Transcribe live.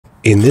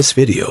In this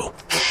video,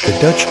 the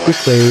Dutch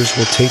bricklayers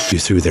will take you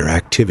through their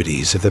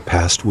activities of the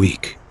past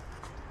week.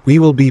 We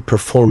will be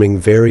performing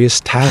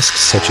various tasks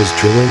such as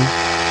drilling,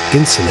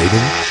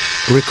 insulating,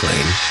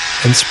 bricklaying,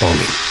 and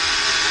spalming.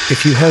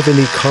 If you have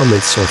any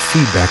comments or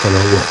feedback on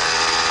our work,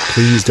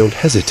 please don't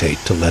hesitate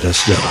to let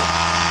us know.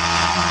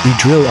 We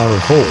drill our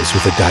holes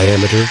with a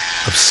diameter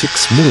of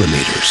 6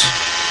 millimeters.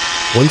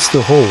 Once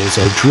the holes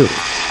are drilled,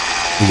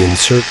 we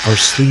insert our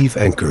sleeve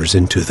anchors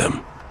into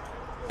them.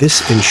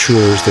 This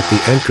ensures that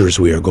the anchors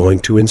we are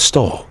going to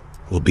install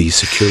will be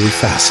securely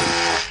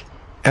fastened.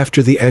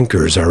 After the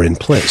anchors are in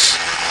place,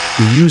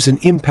 we use an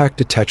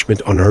impact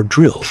attachment on our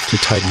drill to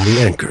tighten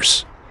the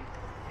anchors.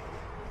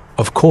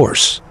 Of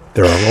course,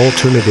 there are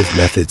alternative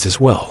methods as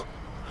well,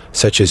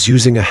 such as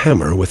using a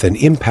hammer with an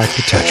impact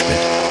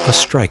attachment, a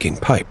striking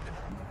pipe.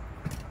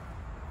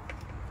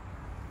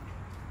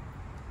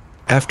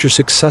 After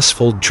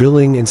successful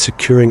drilling and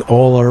securing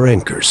all our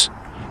anchors,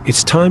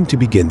 it's time to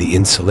begin the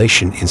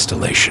insulation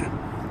installation.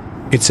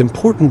 It's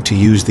important to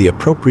use the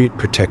appropriate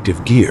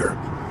protective gear,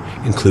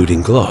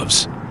 including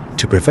gloves,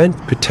 to prevent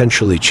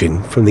potential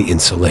leaching from the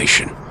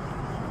insulation.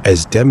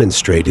 As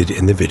demonstrated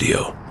in the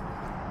video,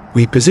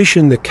 we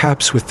position the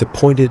caps with the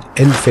pointed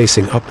end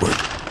facing upward,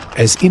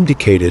 as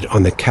indicated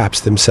on the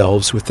caps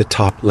themselves with the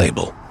top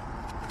label.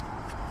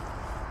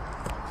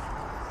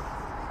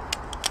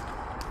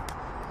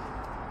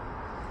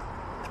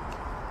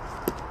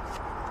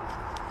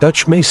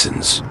 Dutch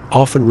masons,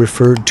 often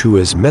referred to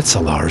as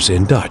metselaars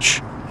in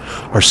Dutch,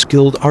 are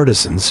skilled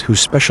artisans who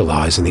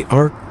specialize in the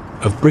art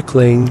of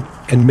bricklaying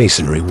and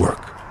masonry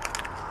work.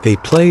 They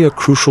play a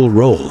crucial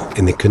role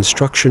in the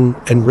construction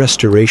and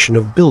restoration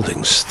of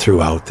buildings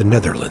throughout the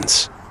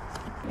Netherlands.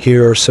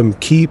 Here are some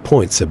key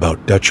points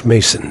about Dutch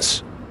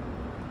masons.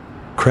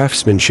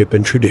 Craftsmanship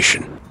and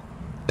tradition.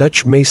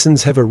 Dutch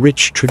masons have a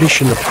rich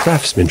tradition of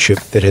craftsmanship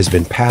that has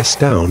been passed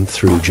down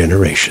through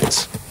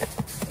generations.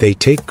 They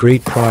take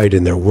great pride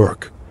in their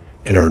work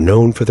and are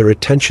known for their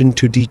attention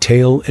to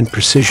detail and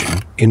precision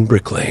in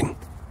bricklaying.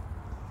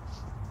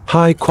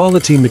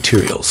 High-quality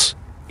materials.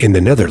 In the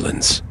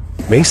Netherlands,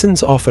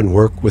 masons often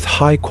work with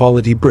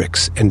high-quality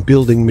bricks and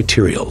building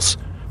materials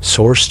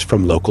sourced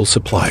from local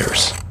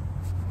suppliers.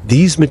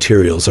 These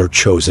materials are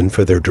chosen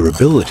for their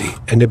durability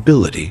and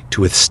ability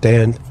to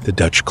withstand the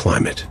Dutch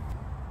climate.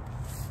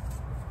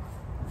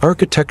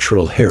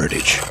 Architectural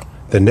heritage.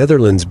 The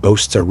Netherlands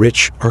boasts a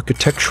rich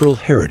architectural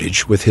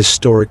heritage with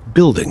historic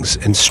buildings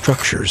and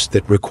structures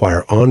that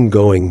require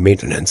ongoing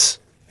maintenance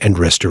and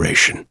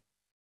restoration.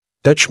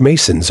 Dutch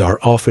masons are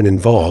often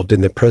involved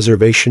in the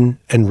preservation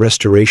and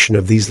restoration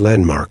of these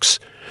landmarks,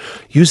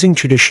 using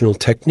traditional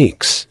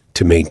techniques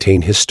to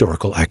maintain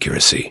historical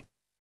accuracy.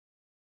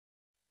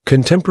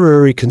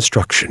 Contemporary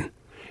construction.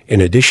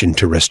 In addition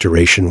to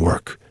restoration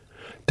work,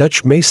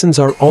 Dutch masons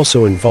are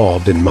also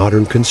involved in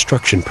modern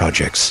construction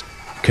projects,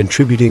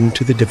 contributing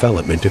to the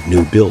development of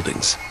new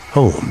buildings,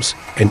 homes,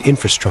 and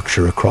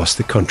infrastructure across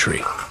the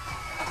country.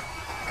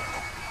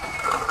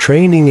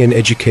 Training and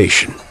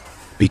education.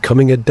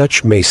 Becoming a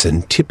Dutch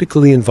mason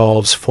typically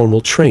involves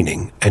formal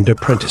training and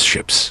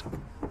apprenticeships.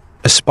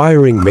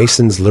 Aspiring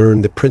masons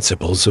learn the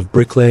principles of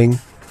bricklaying,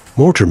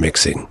 mortar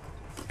mixing,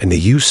 and the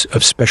use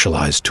of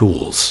specialized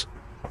tools.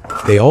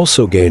 They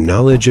also gain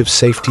knowledge of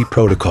safety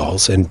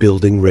protocols and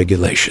building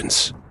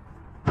regulations.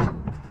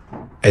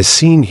 As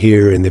seen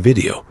here in the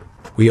video,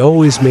 we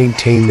always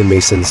maintain the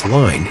mason's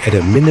line at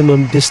a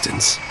minimum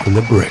distance from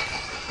the brick.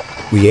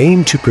 We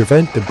aim to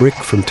prevent the brick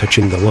from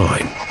touching the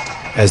line,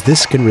 as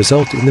this can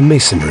result in the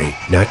masonry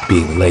not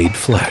being laid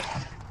flat.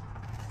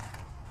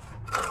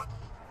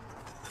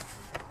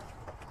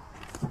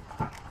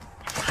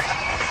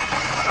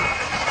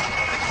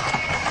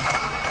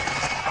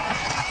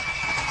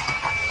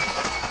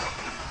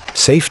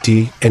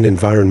 Safety and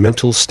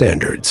environmental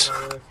standards.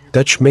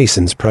 Dutch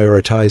masons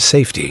prioritize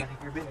safety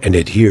and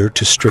adhere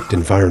to strict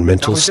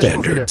environmental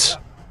standards.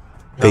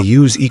 They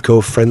use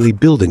eco-friendly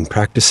building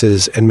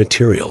practices and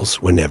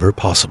materials whenever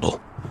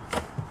possible.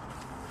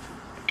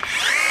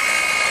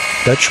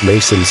 Dutch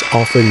masons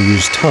often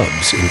use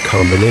tubs in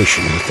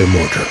combination with their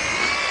mortar.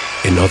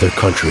 In other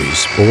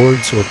countries,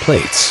 boards or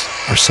plates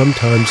are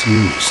sometimes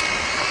used.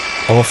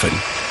 Often,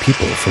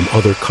 people from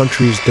other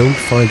countries don't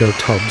find our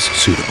tubs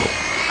suitable.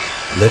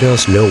 Let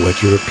us know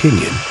what your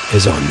opinion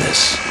is on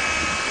this.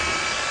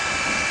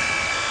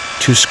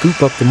 To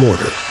scoop up the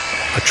mortar,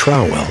 a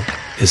trowel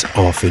is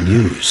often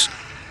used.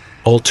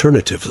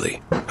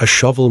 Alternatively, a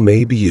shovel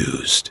may be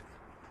used.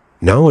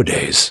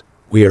 Nowadays,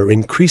 we are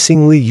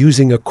increasingly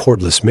using a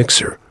cordless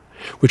mixer,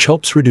 which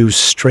helps reduce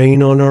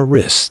strain on our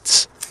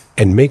wrists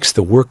and makes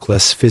the work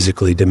less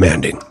physically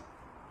demanding.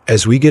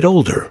 As we get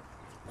older,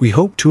 we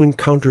hope to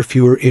encounter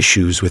fewer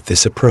issues with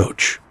this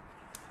approach.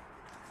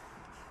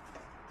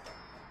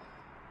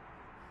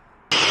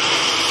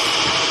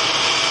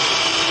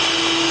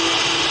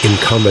 In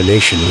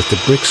combination with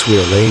the bricks we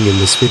are laying in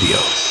this video,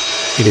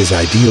 it is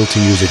ideal to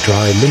use a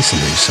dry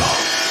masonry saw.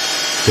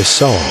 The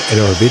saw in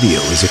our video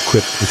is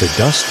equipped with a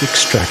dust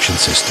extraction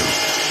system,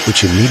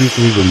 which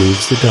immediately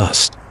removes the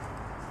dust.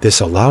 This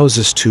allows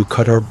us to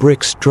cut our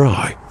bricks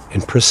dry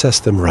and process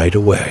them right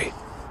away.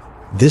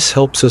 This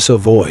helps us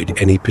avoid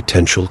any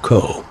potential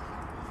CO.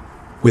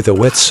 With a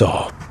wet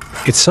saw,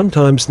 it's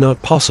sometimes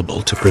not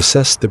possible to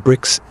process the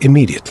bricks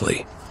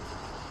immediately.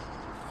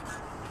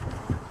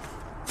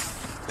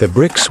 The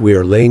bricks we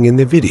are laying in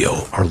the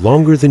video are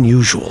longer than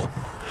usual,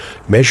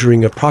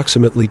 measuring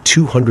approximately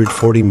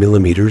 240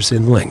 millimeters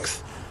in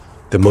length.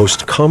 The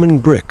most common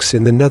bricks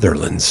in the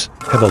Netherlands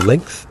have a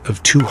length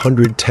of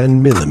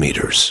 210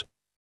 millimeters.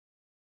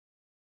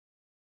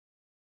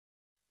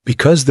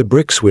 Because the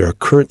bricks we are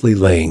currently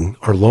laying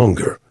are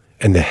longer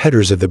and the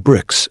headers of the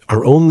bricks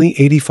are only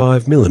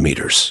 85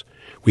 millimeters,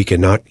 we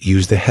cannot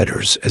use the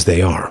headers as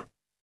they are.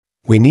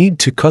 We need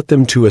to cut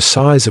them to a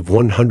size of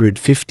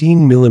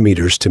 115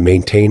 millimeters to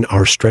maintain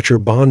our stretcher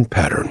bond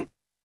pattern.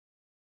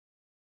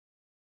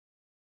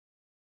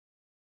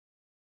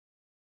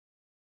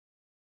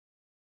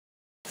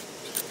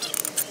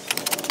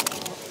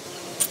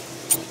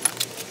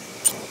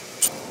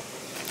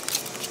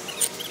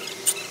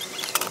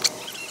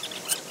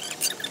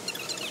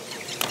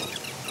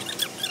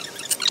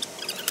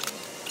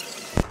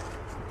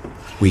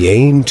 We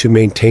aim to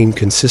maintain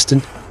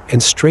consistent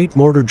and straight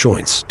mortar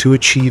joints to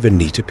achieve a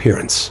neat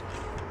appearance.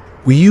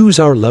 We use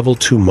our level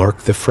to mark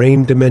the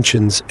frame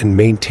dimensions and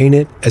maintain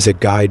it as a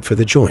guide for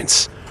the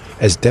joints,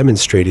 as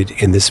demonstrated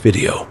in this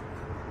video.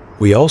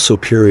 We also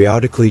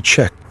periodically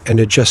check and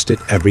adjust it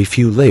every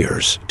few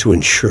layers to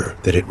ensure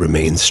that it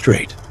remains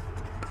straight.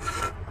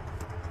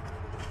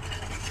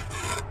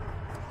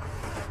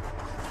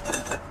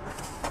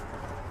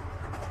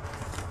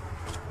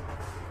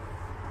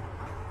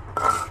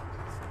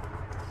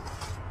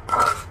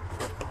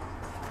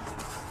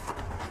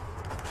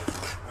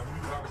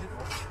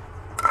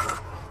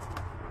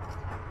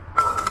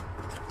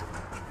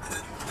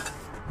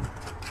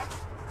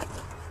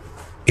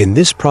 In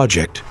this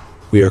project,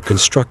 we are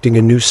constructing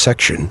a new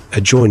section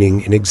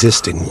adjoining an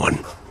existing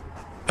one.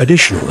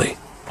 Additionally,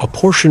 a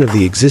portion of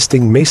the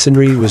existing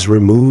masonry was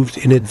removed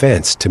in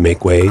advance to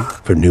make way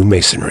for new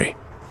masonry.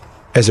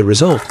 As a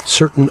result,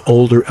 certain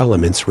older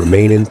elements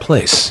remain in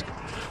place,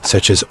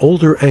 such as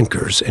older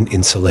anchors and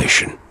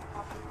insulation.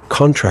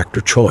 Contractor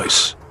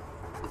choice.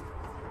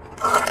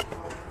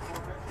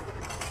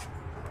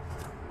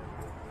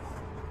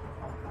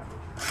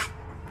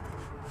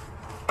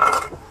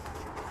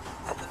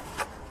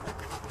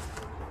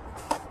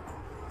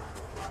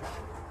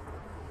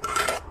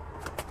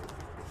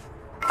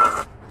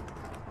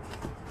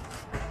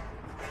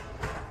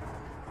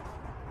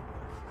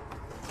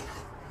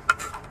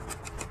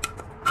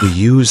 We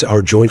use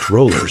our joint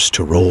rollers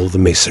to roll the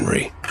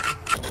masonry.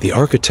 The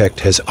architect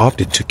has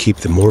opted to keep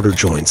the mortar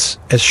joints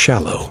as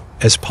shallow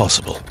as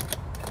possible.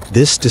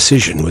 This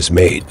decision was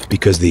made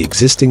because the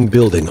existing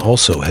building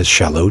also has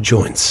shallow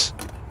joints.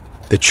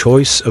 The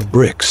choice of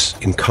bricks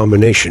in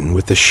combination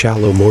with the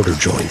shallow mortar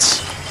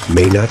joints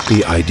may not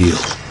be ideal.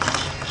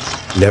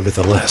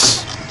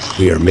 Nevertheless,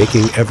 we are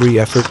making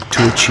every effort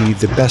to achieve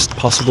the best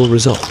possible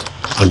result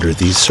under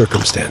these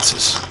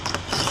circumstances.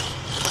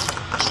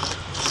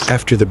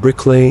 After the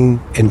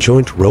bricklaying and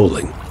joint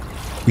rolling,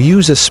 we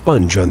use a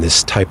sponge on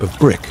this type of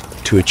brick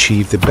to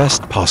achieve the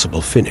best possible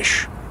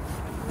finish.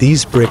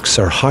 These bricks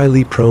are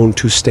highly prone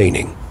to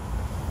staining,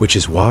 which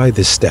is why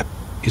this step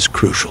is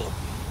crucial.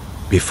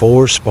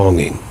 Before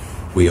sponging,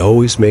 we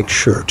always make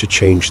sure to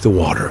change the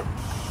water.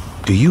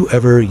 Do you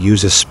ever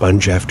use a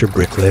sponge after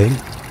bricklaying?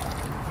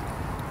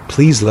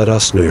 Please let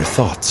us know your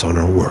thoughts on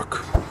our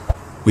work.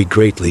 We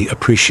greatly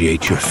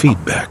appreciate your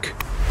feedback.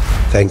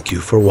 Thank you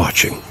for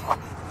watching.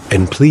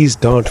 And please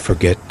don't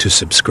forget to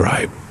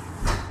subscribe.